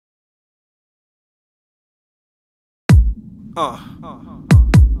Right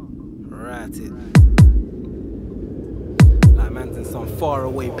it. Like man's in some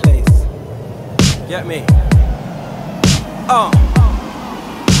faraway place. Get me?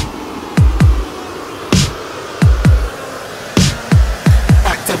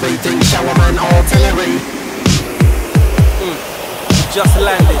 Activating showerman artillery. Just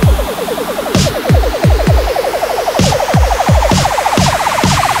landed.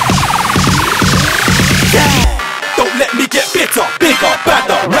 Don't let me get bitter, bigger,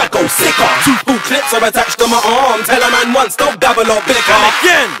 badder, raggo, sicker. 2 full clips are attached to my arm. Tell a man once, don't babble or bicker. And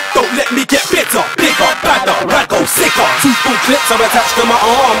again. Don't let me get bitter, bigger, badder, raggo, sicker. 2 full clips are attached to my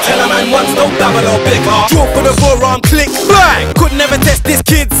arm. Tell a man once, don't babble or bicker. Draw for the forearm, click, bang. Could never test this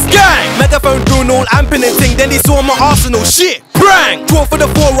kid's gang. Megaphone doing all amping and ting. Then he saw my arsenal, shit, bang. Draw for the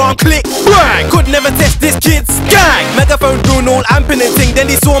forearm, click, bang. Could never test this kid's gang. Megaphone doing all amping and ting. Then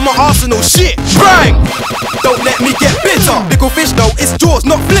he saw my arsenal, shit, bang. Don't let me get bitter. Pickle fish though, it's Jaws,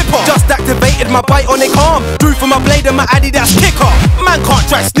 not flipper. Just activated my bionic arm. Drew for my blade and my Adidas kicker. Man can't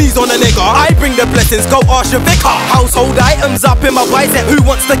try sneeze on a nigga. I bring the blessings, go ask your vicar. Household items up in my bicep. Who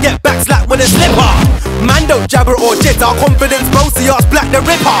wants to get back slapped with a slipper? Man don't jabber or jitter. Confidence bossy ass black the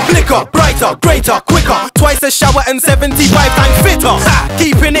ripper. Blicker, brighter, greater, quicker. Twice a shower and 75 times fitter. Ha,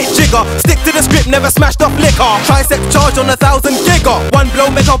 keeping it jigger. Stick to the script, never smashed off liquor. Tricep charge on 1,000 gigger. One blow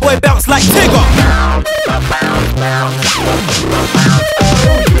make a boy bounce like Tigger.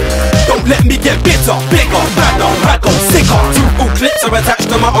 Don't let me get bitter, bigger, badder, raggo, sicker. 2 full clips are attached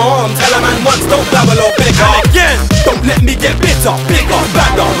to my arm. Tell a man once, don't babble or bicker. And again. Don't let me get bitter, bigger,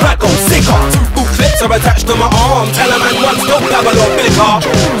 badder, raggo, sicker. 2 full clips are attached to my arm. Tell a man once, don't babble or bicker.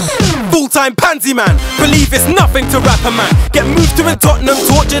 Full-time pansy man, believe it's nothing to rap a man. Get moved to in Tottenham,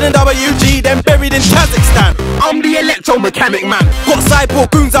 tortured in WG, then buried in Kazakhstan. I'm the electro-mechanic man. Got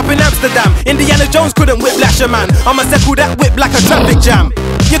cyborg goons up in Amsterdam. Indiana Jones couldn't whiplash a man. I'ma settle that whip like a traffic jam.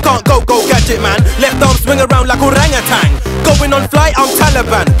 You can't go gadget man. Left arm swing around like orangutan. Going on flight, I'm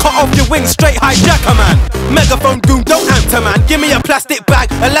Taliban. Cut off your wings, straight hijacker man. Megaphone goon, don't answer man. Give me a plastic bag,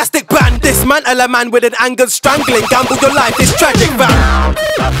 elastic band. Dismantle a man with an anger strangling. Gamble your life, it's tragic man.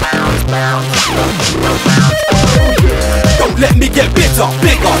 Don't let me get bitter,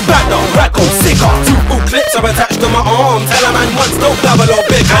 bigger, badder, raggo, sicker. 2 full clips are attached to my arm. Tell a man once, don't babble or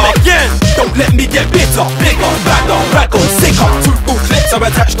bicker. And again. Don't let me get bitter, bigger, badder, raggo, sicker. 2 full clips are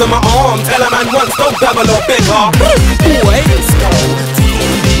attached to my arm. Tell a man once, don't babble or bicker. Boy, Disco,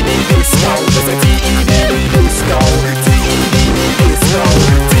 T.E.D.D disco. It's a T.E.D.D disco. T.E.D.D disco.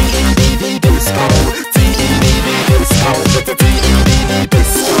 T.E.D.D disco. T.E.D.D disco. It's a T.E.D.D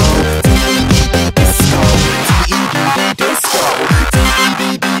disco. T.E.D.D disco. T.E.D.D disco.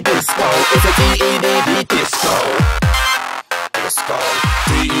 T.E.D.D disco. It's a T.E.D.D disco. Disco.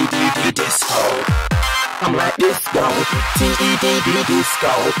 T.E.D.D disco. I'm like disco. T.E.D.D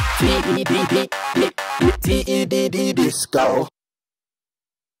disco. T.E.D.D T.E.D.D disco.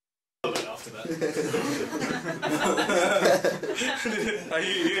 After that. I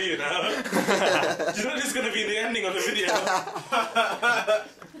hear you now. Do you know this is going to be the ending of the video?